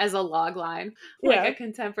sure. as a log line, like Yeah. a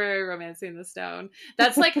contemporary romancing the stone.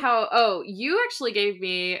 That's like how, oh, you actually gave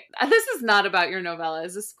me, this is not about your novella.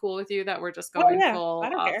 Is this cool with you that we're just Oh going yeah. I full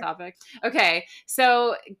don't off care. topic? Okay.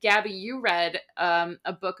 So, Gabby, you read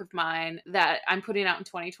a book of mine that I'm putting out in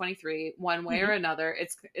 2023, one way or Mhm. another.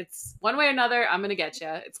 It's one way or another, I'm going to get you.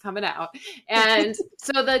 It's coming out. And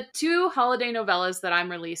so the two holiday novellas that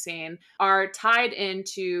I'm releasing are tied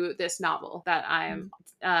into this novel that I'm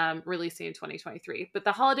releasing in 2023. But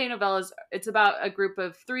the holiday novellas, it's about a group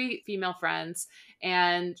of three female friends,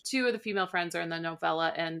 and two of the female friends are in the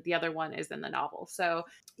novella, and the other one is in the novel. So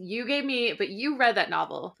but you read that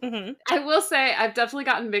novel. Mhm. I will say I've definitely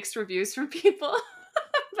gotten mixed reviews from people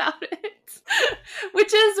about it,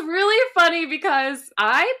 which is really funny because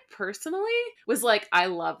I personally was like, I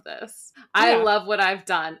love this. I Yeah. love what I've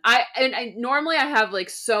done. I normally I have like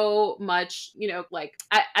so much, like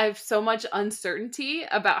I have so much uncertainty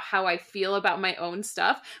about how I feel about my own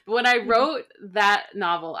stuff. But when I wrote that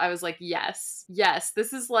novel, I was like, yes,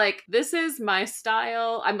 this is my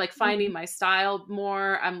style. I'm like finding my style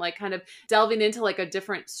more. I'm like kind of delving into like a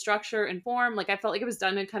different structure and form. Like I felt like it was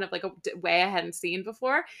done in kind of like a way I hadn't seen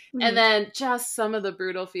before. And then just some of the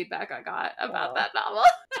brutal feedback I got about that novel.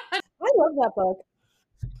 I love that book.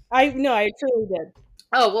 I truly did.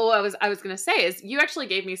 Oh, well, what I was going to say is you actually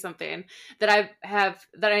gave me something that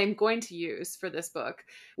that I'm going to use for this book,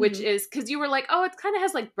 which is because you were like, oh, it kind of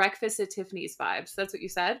has like Breakfast at Tiffany's vibes. That's what you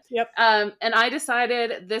said. Yep. And I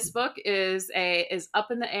decided this book is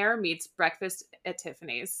Up in the Air meets Breakfast at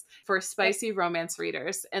Tiffany's for spicy romance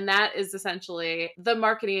readers. And that is essentially the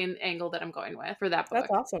marketing angle that I'm going with for that book.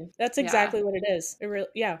 That's awesome. That's exactly what it is. It really,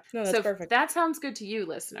 no, that's perfect. That sounds good to you,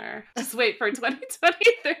 listener. Just wait for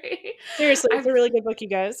 2023. Seriously, it's a really good book, you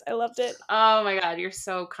guys. I loved it. Oh my God, you're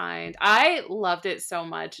so kind. I loved it so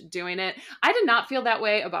much doing it. I did not feel that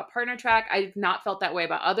way about Partner Track. I've not felt that way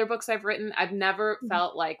about other books I've written. I've never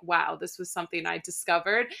felt like, wow, this was something I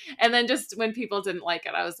discovered. And then just when people didn't like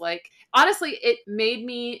it, I was like, honestly, it made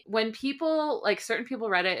me, when people, like certain people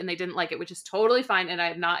read it and they didn't like it, which is totally fine. And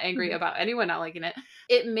I'm not angry about anyone not liking it.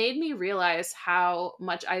 It made me realize how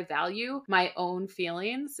much I value my own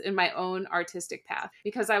feelings and my own artistic path.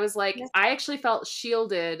 Because I was like, I actually felt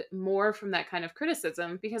shielded more from that kind of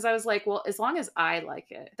criticism because I was like, well, as long as I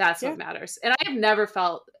like it, that's what matters. And I have never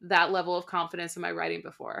felt that level of confidence in my writing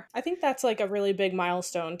before. I think that's like a really big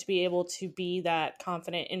milestone to be able to be that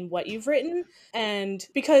confident in what you've written. And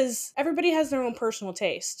because everybody has their own personal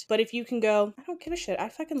taste. But if you can go, I don't give a shit, I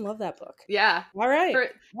fucking love that book. Yeah. All right.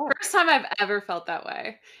 First time I've ever felt that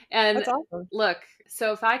way. And that's awesome. Look,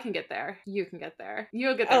 so if I can get there, you can get there.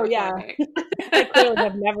 You'll get there before me. I clearly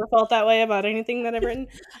have never felt that way about anything that I've written.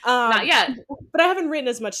 Not yet. But I haven't written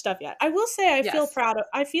as much stuff yet. I will say I feel proud of,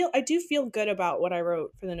 I do feel good about what I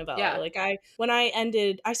wrote for the novella. Yeah. Like when I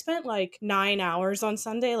ended, I spent like 9 hours on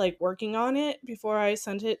Sunday, like working on it before I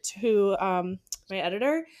sent it to my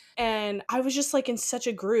editor. And I was just like in such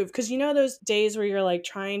a groove. Cause you know, those days where you're like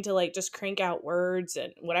trying to like just crank out words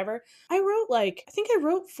and whatever. I think I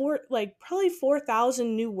wrote probably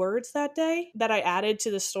 4,000 new words that day that I added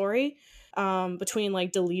to the story. Between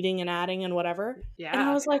like deleting and adding and whatever. Yeah. And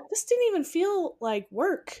I was like, this didn't even feel like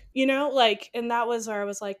work, and that was where I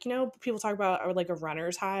was like, people talk about like a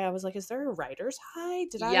runner's high. I was like, is there a writer's high?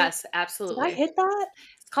 Yes, absolutely. Did I hit that?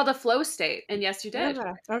 It's called a flow state. And yes, you did.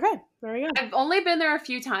 Yeah. Okay. There we go. I've only been there a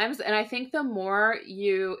few times. And I think the more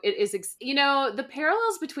the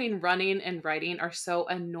parallels between running and writing are so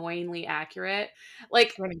annoyingly accurate.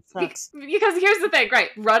 Like, running sucks. Because here's the thing, right?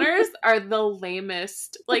 Runners are the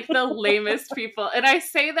lamest people. And I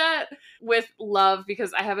say that with love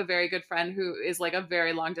because I have a very good friend who is like a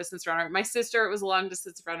very long distance runner. My sister was a long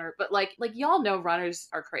distance runner, but like y'all know runners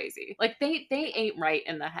are crazy. Like they ain't right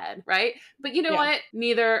in the head, right? But you know what?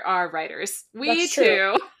 Neither are writers. We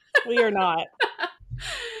too. We are not.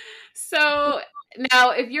 So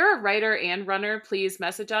now, if you're a writer and runner, please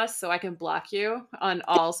message us so I can block you on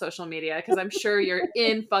all social media because I'm sure you're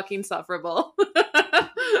insufferable.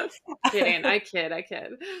 Kidding. I kid.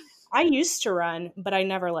 I used to run, but I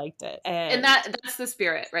never liked it. And that's the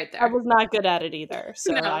spirit right there. I was not good at it either.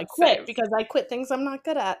 So I quit because I quit things I'm not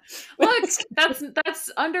good at. Look,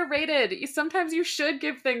 that's underrated. Sometimes you should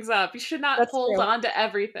give things up. You should not hold on to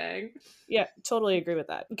everything. Yeah, totally agree with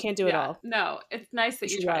that. You can't do it all. No, it's nice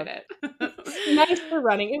that you tried it. Nice for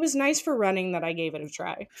running. It was nice for running that I gave it a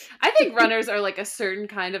try. I think runners are like a certain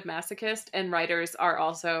kind of masochist, and writers are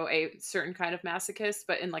also a certain kind of masochist,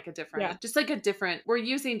 but in like a different, we're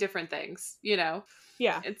using different things,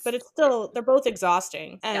 Yeah, but it's still, they're both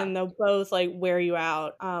exhausting and they'll both like wear you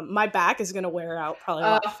out. My back is going to wear out probably a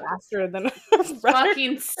lot faster than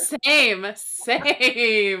fucking same. My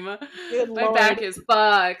back is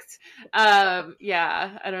fucked.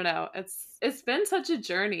 I don't know. It's been such a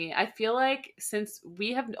journey. I feel like since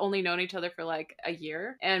we have only known each other for like a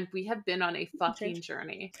year and we have been on a fucking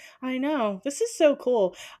journey. I know. This is so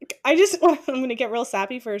cool. I'm going to get real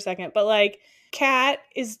sappy for a second, but like Kat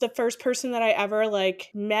is the first person that I ever like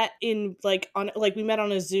met in like on like we met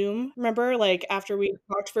on a Zoom, remember, like after we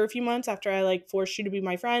talked for a few months after I like forced you to be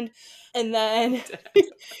my friend, and then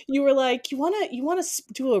you were like, you want to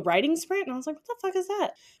do a writing sprint, and I was like, what the fuck is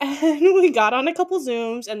that? And we got on a couple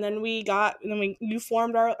Zooms, and then we got and then you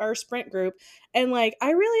formed our sprint group, and like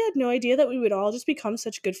I really had no idea that we would all just become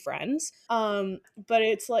such good friends. But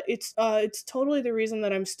it's like it's totally the reason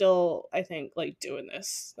that I'm still, I think, like doing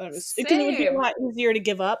this. Because it would be a Same. lot easier to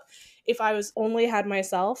give up if I was only had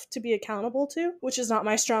myself to be accountable to, which is not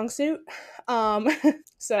my strong suit. Um, I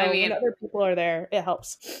so when mean, other people are there, it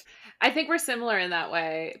helps. I think we're similar in that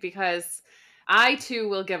way because I too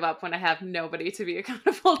will give up when I have nobody to be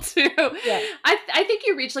accountable to. Yeah. I think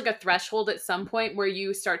you reach like a threshold at some point where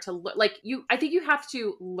you start to I think you have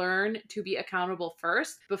to learn to be accountable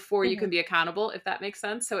first before you Mhm. can be accountable, if that makes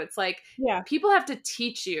sense. So it's like Yeah. people have to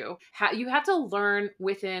teach you how you have to learn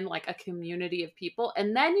within like a community of people,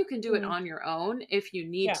 and then you can do it Mhm. on your own if you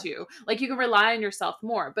need Yeah. to. Like you can rely on yourself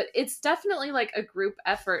more, but it's definitely like a group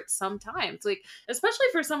effort sometimes. Like especially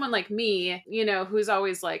for someone like me, who's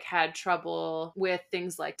always like had trouble with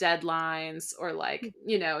things like deadlines or like,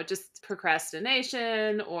 just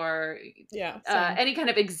procrastination or Yeah. Same. any kind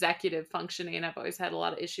of executive functioning. I've always had a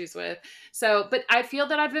lot of issues with. So, but I feel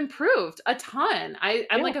that I've improved a ton. I'm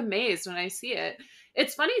Yeah. like amazed when I see it.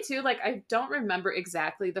 It's funny too, like I don't remember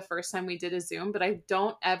exactly the first time we did a Zoom, but I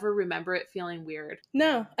don't ever remember it feeling weird.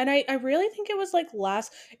 No, and I really think it was like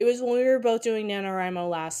it was when we were both doing NaNoWriMo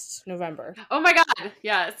last November. Oh my God.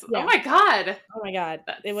 Yes. Oh Yeah. my God. Oh my God.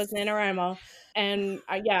 It was That's NaNoWriMo. And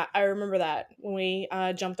yeah, I remember that when we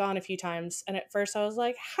jumped on a few times. And at first I was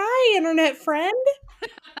like, hi, internet friend.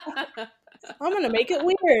 I'm going to make it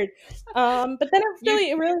weird. But then you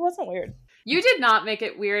it really wasn't weird. You did not make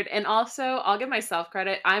it weird. And also, I'll give myself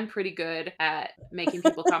credit. I'm pretty good at making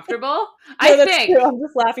people comfortable. I No, that's think. true. I'm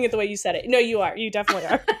just laughing at the way you said it. No, you are. You definitely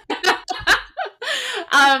are.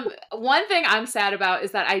 One thing I'm sad about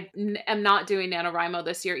is that am not doing NaNoWriMo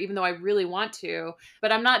this year, even though I really want to,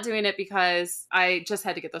 but I'm not doing it because I just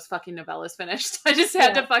had to get those fucking novellas finished. I just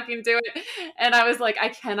had to fucking do it. And I was like, I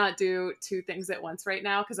cannot do two things at once right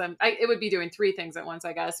now because it would be doing three things at once,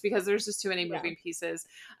 I guess, because there's just too many moving pieces.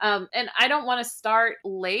 And I don't want to start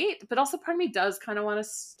late, but also part of me does kind of want to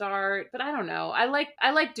start, but I don't know. I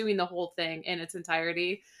like doing the whole thing in its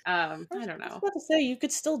entirety. I don't know. I was about to say, you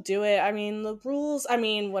could still do it. I mean, the rules,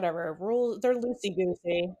 whatever. Rules, they're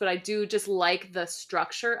loosey-goosey. But I do just like the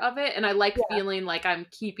structure of it. And I like feeling like I'm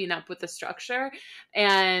keeping up with the structure.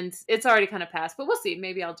 And it's already kind of passed, but we'll see.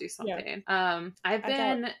 Maybe I'll do something. I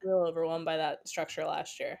got real overwhelmed by that structure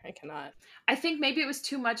last year. I cannot. I think maybe it was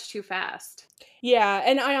too much too fast. Yeah,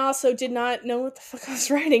 and I also did not know what the fuck I was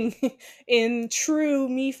writing. In true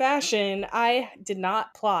me fashion, I did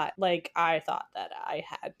not plot like I thought that I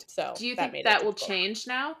had. So do you that think made that it will difficult. change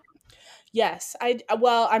now? Yes,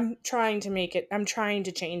 I'm trying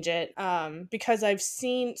to change it because I've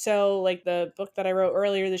seen, so like the book that I wrote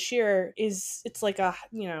earlier this year it's like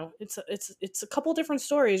it's a couple different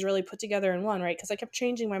stories really put together in one, right? Because I kept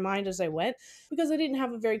changing my mind as I went because I didn't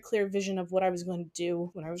have a very clear vision of what I was going to do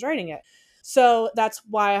when I was writing it. So that's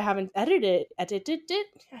why I haven't edited it. I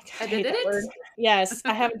hate that word. Yes,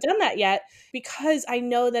 I haven't done that yet because I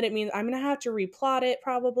know that it means I'm going to have to replot it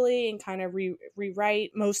probably and kind of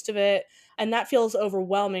rewrite most of it. And that feels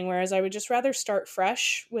overwhelming, whereas I would just rather start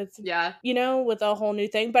fresh with, with a whole new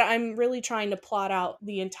thing. But I'm really trying to plot out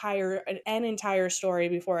an entire story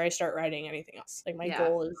before I start writing anything else. Like my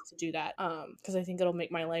goal is to do that because I think it'll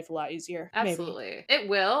make my life a lot easier. Absolutely. Maybe. It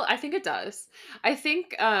will. I think it does. I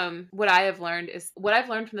think what I've learned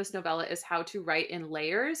from this novella is how to write in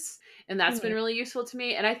layers. And that's been really useful to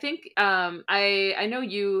me. And I think I know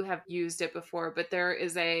you have used it before, but there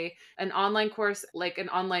is an online course, like an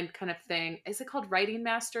online kind of thing. Is it called Writing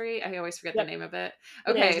Mastery? I always forget the name of it.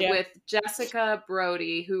 Okay, with Jessica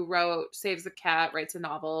Brody, who wrote Saves the Cat, writes a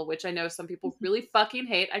novel, which I know some people really fucking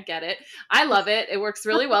hate. I get it. I love it. It works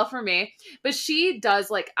really well for me. But she does,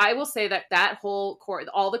 like, I will say that whole course,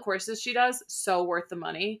 all the courses she does, so worth the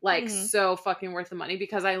money. Like, so fucking worth the money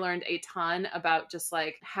because I learned a ton about just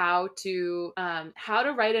like how to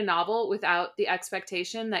write a novel without the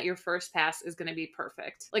expectation that your first pass is going to be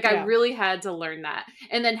perfect. Like I really had to learn that.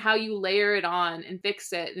 And then how you layer it on and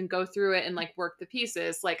fix it and go through it and like work the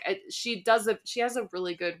pieces. Like she has a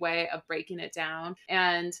really good way of breaking it down.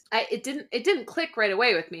 And it didn't click right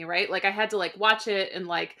away with me, right? Like I had to like watch it and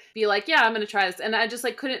like be like, yeah, I'm going to try this. And I just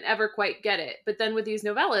like couldn't ever quite get it. But then with these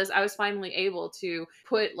novellas, I was finally able to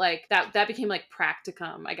put like that that became like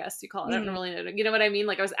practicum, I guess you call it. I don't really know. You know what I mean?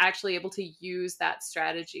 Like I was actually able to use that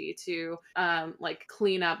strategy to like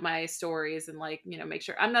clean up my stories and like, you know, make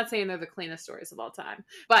sure. I'm not saying they're the cleanest stories of all time,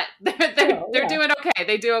 but they're doing okay.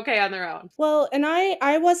 They do okay on their own. Well, and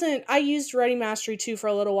I used Writing Mastery too for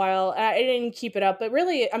a little while. I didn't keep it up, but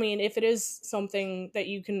really, I mean, if it is something that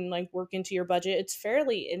you can like work into your budget, it's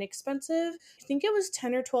fairly inexpensive. I think it was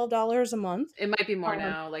 $10 or $12 a month. It might be more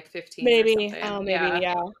now, like 15 maybe, or something. maybe,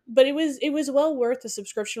 yeah. But it was well worth the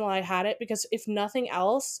subscription while I had it, because if nothing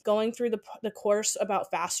else, going through the course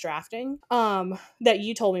about fast drafting, that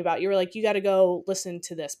you told me about, you were like, you got to go listen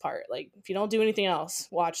to this part. Like, if you don't do anything else,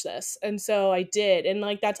 watch this. And so I did, and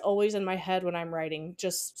like that's always in my head when I'm writing,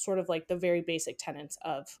 just sort of like the very basic tenets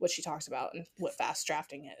of what she talks about and what fast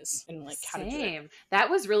drafting is, and like how to do it. That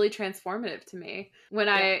was really transformative to me when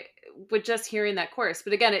I would just hearing that course.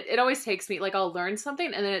 But again, it always takes me, like, I'll learn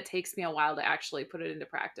something and then it takes me a while to actually put it into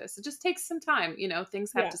practice. It just takes some time, you know,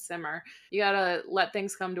 things have to simmer. You gotta let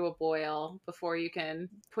things come to a boil before you can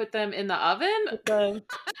put them in the oven.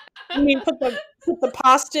 You mean put the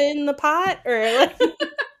pasta in the pot, or like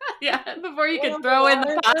yeah, before you can throw in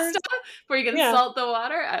the pasta, before you can salt the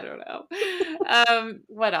water. I don't know.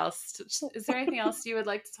 What else? Is there anything else you would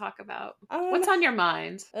like to talk about? What's on your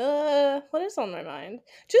mind? What is on my mind?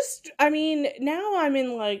 Just, I mean, now I'm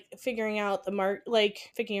in like figuring out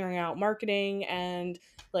marketing and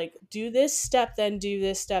like do this step, then do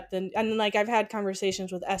this step, then, and then like I've had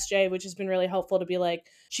conversations with SJ, which has been really helpful to be like,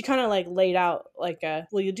 she kind of like laid out like,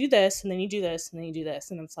 well, you do this, and then you do this, and then you do this,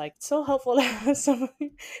 and it's like so helpful to have someone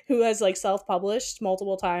who has like self-published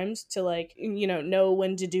multiple times to like, you know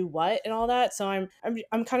when to do what and all that. So I'm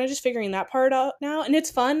kind of just figuring that part out now, and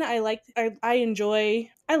it's fun. I like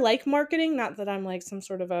marketing, not that I'm like some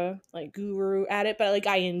sort of a like guru at it, but like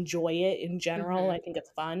I enjoy it in general. I think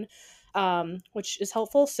it's fun, which is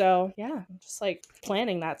helpful. So yeah, just like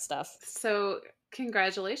planning that stuff. So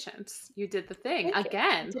congratulations, you did the thing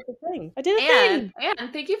again. I did the thing.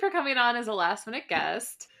 And thank you for coming on as a last minute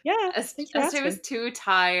guest. Yeah, SJ was too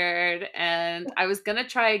tired, and I was gonna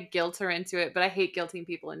try guilt her into it, but I hate guilting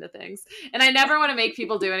people into things, and I never want to make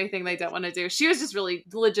people do anything they don't want to do. She was just really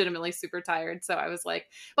legitimately super tired, so I was like,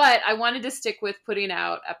 but I wanted to stick with putting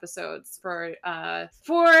out episodes for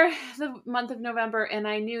the month of November, and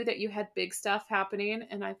I knew that you had big stuff happening,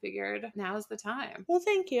 and I figured now's the time. Well,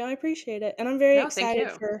 thank you, I appreciate it, and I'm very excited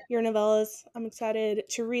for your novellas. I'm excited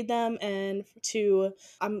to read them, and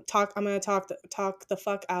I'm gonna talk the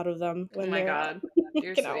fuck out of them. Oh my god,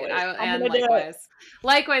 you're sweet. And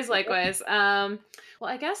likewise. Well,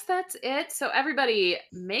 I guess that's it. So everybody,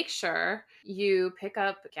 make sure you pick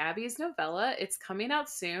up Gabby's novella. It's coming out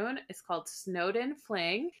soon. It's called Snowden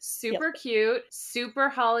Fling. Super cute, super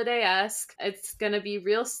holiday-esque. It's gonna be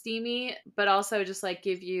real steamy, but also just like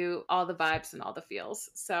give you all the vibes and all the feels.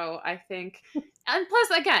 So I think, and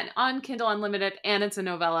plus again, on Kindle Unlimited, and it's a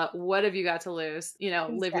novella. What have you got to lose? You know,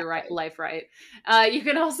 live your life right. You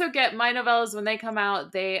can also get my novellas when they come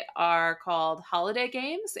out. They are called Holiday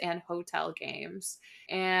Games and Hotel Games.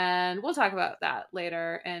 And we'll talk about that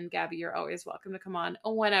later. And Gabby, you're always welcome to come on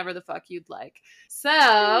whenever the fuck you'd like. So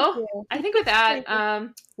I think with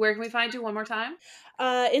that, where can we find you one more time?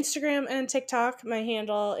 Instagram and TikTok. My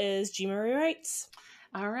handle is GMarieWrites.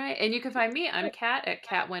 All right. And you can find me. I'm Kat at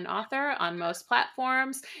CatWinAuthor on most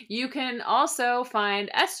platforms. You can also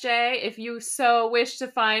find SJ if you so wish to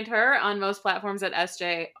find her on most platforms at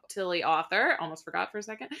SJ Tilly Author. Almost forgot for a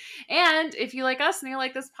second. And if you like us and you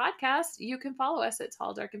like this podcast, you can follow us at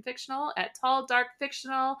Tall, Dark, and Fictional at Tall, Dark,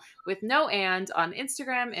 Fictional with no and on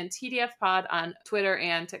Instagram, and TDF Pod on Twitter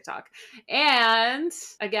and TikTok. And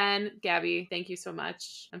again, Gabby, thank you so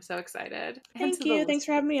much. I'm so excited. Thank you. Thanks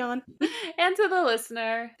for having me on. And to the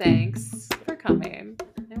listener, thanks for coming.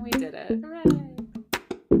 And we did it. Hooray.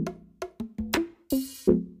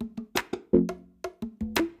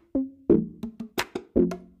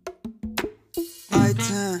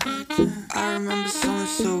 I remember someone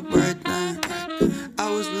so bright then.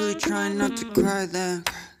 I was really trying not to cry then.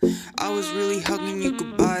 I was really hugging you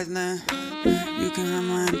goodbye then. You can have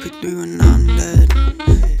my MP3 when I'm dead.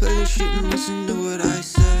 Play the shit and listen to what I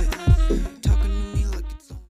said.